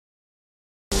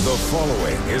The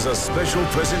following is a special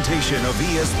presentation of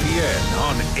ESPN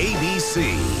on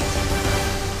ABC.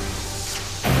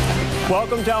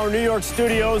 Welcome to our New York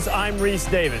studios. I'm Reese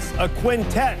Davis. A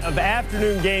quintet of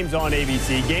afternoon games on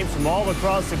ABC. Games from all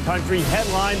across the country,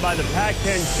 headlined by the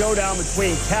Pac-10 showdown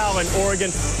between Cal and Oregon.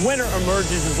 Winner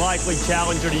emerges as likely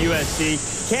challenger to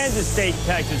USC. Kansas State,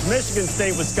 Texas, Michigan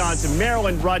State, Wisconsin,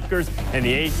 Maryland, Rutgers, and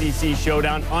the ACC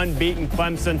showdown, unbeaten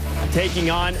Clemson taking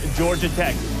on Georgia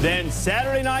Tech. Then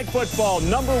Saturday Night Football,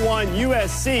 #1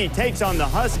 USC takes on the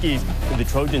Huskies. Will the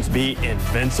Trojans be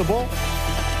invincible?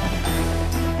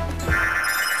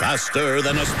 Faster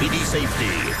than a speedy safety.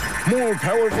 More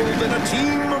powerful than a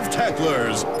team of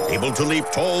tacklers. Able to leap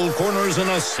tall corners in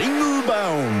a single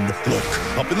bound.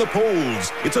 Look, up in the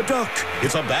polls. It's a duck.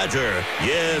 It's a badger.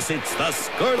 Yes, it's the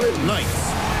Scarlet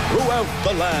Knights. Throughout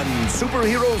the land,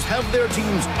 superheroes have their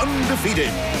teams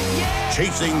undefeated.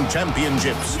 Chasing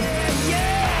championships.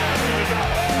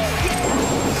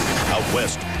 Out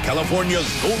west, California's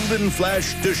Golden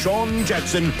Flash, Deshaun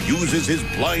Jackson, uses his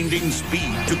blinding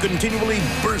speed to continually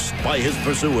burst by his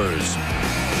pursuers.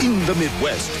 In the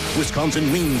Midwest,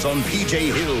 Wisconsin leans on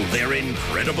P.J. Hill, their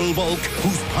incredible bulk,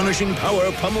 whose punishing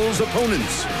power pummels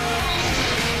opponents.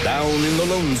 Down in the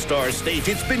Lone Star State,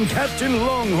 it's been Captain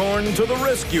Longhorn to the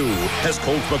rescue, as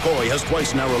Colt McCoy has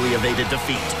twice narrowly evaded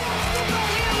defeat.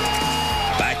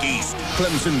 Back east,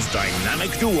 Clemson's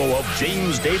dynamic duo of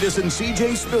James Davis and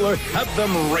C.J. Spiller have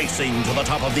them racing to the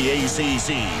top of the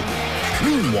ACC.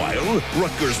 Meanwhile,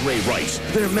 Rutgers' Ray Rice,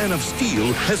 their man of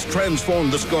steel, has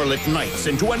transformed the Scarlet Knights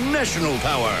into a national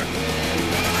power.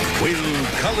 Will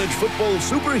college football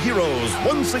superheroes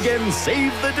once again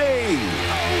save the day?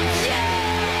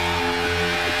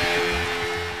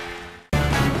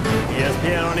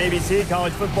 ESPN on ABC,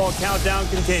 college football countdown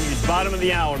continues. Bottom of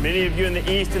the hour. Many of you in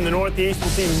the East and the Northeast will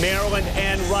see Maryland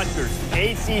and Rutgers.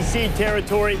 ACC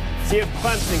territory. See if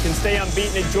Clemson can stay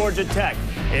unbeaten at Georgia Tech.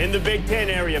 In the Big Ten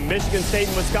area, Michigan State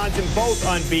and Wisconsin both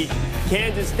unbeaten.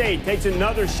 Kansas State takes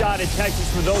another shot at Texas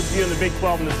for those of you in the Big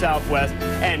 12 in the Southwest.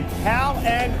 And Cal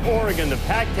and Oregon, the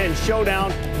Pac-10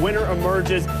 showdown, winner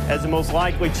emerges as the most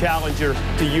likely challenger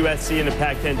to USC in the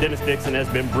Pac-10. Dennis Dixon has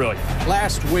been brilliant.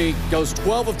 Last week goes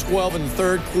 12 of 12 in the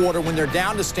third quarter when they're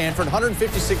down to Stanford,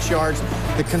 156 yards.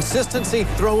 The consistency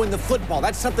throwing the football,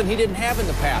 that's something he didn't have in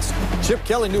the past. Chip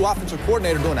Kelly, new offensive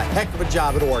coordinator, doing a heck of a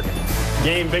job at Oregon.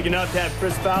 Game big enough to have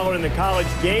Chris Fowler and the college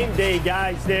game day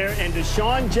guys there, and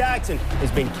Deshaun Jackson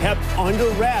has been kept under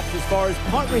wraps as far as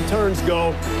punt returns go.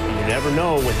 You never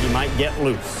know when he might get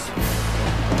loose.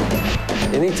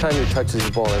 Anytime he touches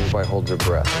the ball, everybody holds their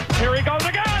breath. Here he goes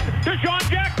again! Deshaun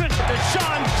Jackson!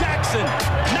 Deshaun Jackson,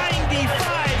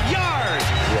 95 yards!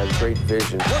 He has great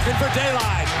vision. Looking for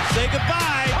daylight. Say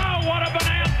goodbye. Oh, what a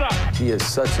bonanza! He is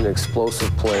such an explosive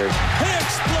player. He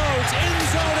explodes, end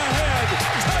zone ahead.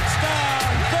 Touchdown,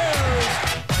 Bears!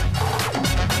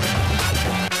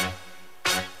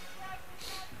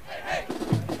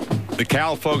 The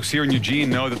Cal folks here in Eugene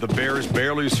know that the Bears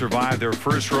barely survived their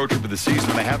first road trip of the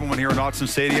season. They haven't won here in Autzen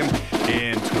Stadium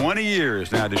in 20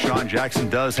 years. Now, Deshaun Jackson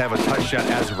does have a touchdown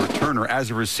as a returner.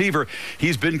 As a receiver,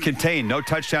 he's been contained. No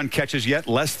touchdown catches yet,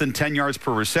 less than 10 yards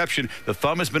per reception. The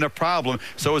thumb has been a problem.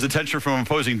 So is attention from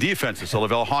opposing defenses. So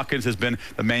Lavelle Hawkins has been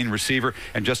the main receiver,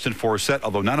 and Justin Forsett,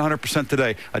 although not 100%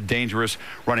 today, a dangerous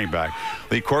running back.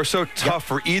 Lee Corso, tough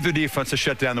for either defense to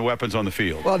shut down the weapons on the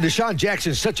field. Well, Deshaun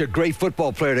Jackson's such a great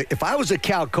football player. If I was a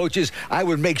Cal coaches, I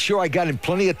would make sure I got him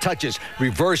plenty of touches,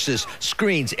 reverses,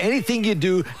 screens, anything you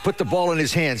do, put the ball in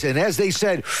his hands. And as they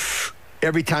said,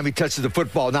 every time he touches the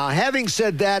football. Now, having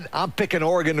said that, I'm picking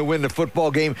Oregon to win the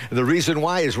football game. And the reason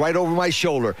why is right over my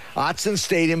shoulder. Autzen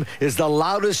Stadium is the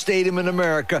loudest stadium in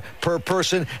America per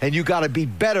person, and you got to be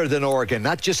better than Oregon,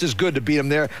 not just as good to beat them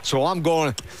there. So I'm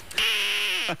going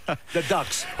the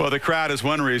Ducks. Well, the crowd is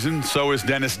one reason. So is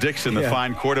Dennis Dixon, the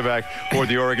fine quarterback for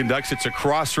the Oregon Ducks. It's a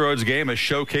crossroads game, a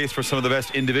showcase for some of the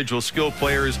best individual skill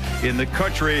players in the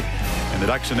country. And the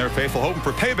Ducks and their faithful hoping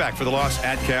for payback for the loss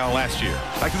at Cal last year.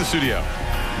 Back to the studio.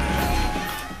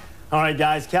 All right,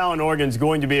 guys, Cal and Oregon's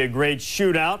going to be a great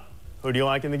shootout. Who do you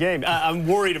like in the game? I'm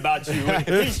worried about you.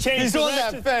 He's changed He's on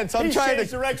that fence. I'm trying to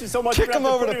direction so much. kick him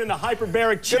over to put him in the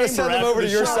hyperbaric chamber. Send him over to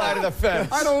your side of the fence.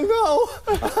 I don't know.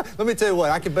 Let me tell you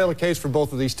what. I could build a case for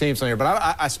both of these teams on here.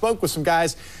 But I spoke with some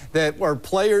guys that were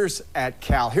players at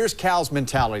Cal. Here's Cal's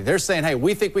mentality. They're saying, hey,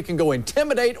 we think we can go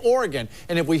intimidate Oregon,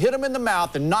 and if we hit them in the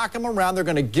mouth and knock them around, they're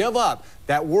going to give up.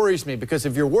 That worries me, because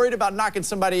if you're worried about knocking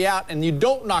somebody out and you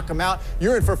don't knock them out,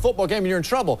 you're in for a football game and you're in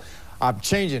trouble. I'm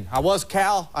changing. I was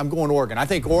Cal. I'm going Oregon. I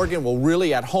think Oregon will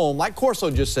really at home, like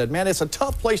Corso just said, man, it's a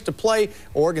tough place to play.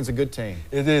 Oregon's a good team.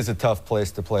 It is a tough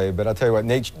place to play, but I'll tell you what,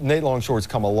 Nate Longshore's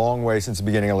come a long way since the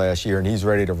beginning of last year, and he's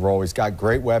ready to roll. He's got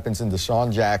great weapons in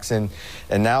Deshaun Jackson,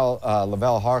 and now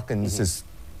Lavelle Hawkins is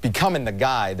becoming the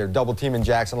guy. They're double teaming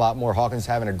Jackson a lot more. Hawkins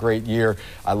having a great year.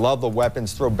 I love the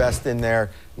weapons. Throw Best in there.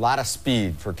 A lot of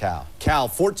speed for Cal. Cal,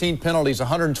 14 penalties,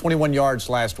 121 yards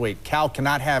last week. Cal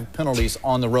cannot have penalties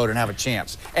on the road and have a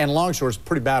chance. And Longshore's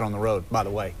pretty bad on the road, by the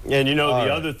way. And you know,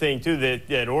 the other thing, too,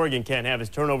 that Oregon can't have is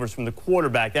turnovers from the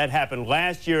quarterback. That happened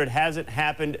last year. It hasn't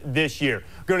happened this year.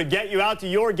 We're going to get you out to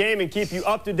your game and keep you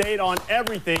up to date on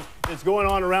everything that's going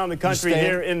on around the country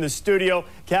here in the studio.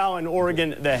 Cal and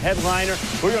Oregon, the headliner.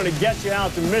 We're going to get you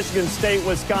out to Michigan State,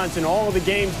 Wisconsin, all of the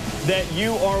games that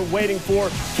you are waiting for.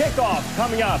 Kickoff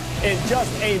coming up in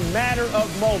just a matter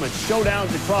of moments.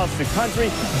 Showdowns across the country.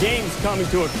 Games coming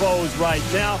to a close right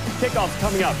now. Kickoff's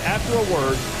coming up after a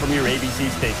word from your ABC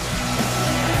station.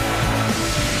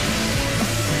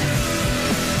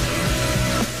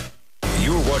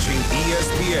 You're watching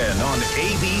ESPN on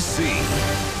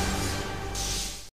ABC.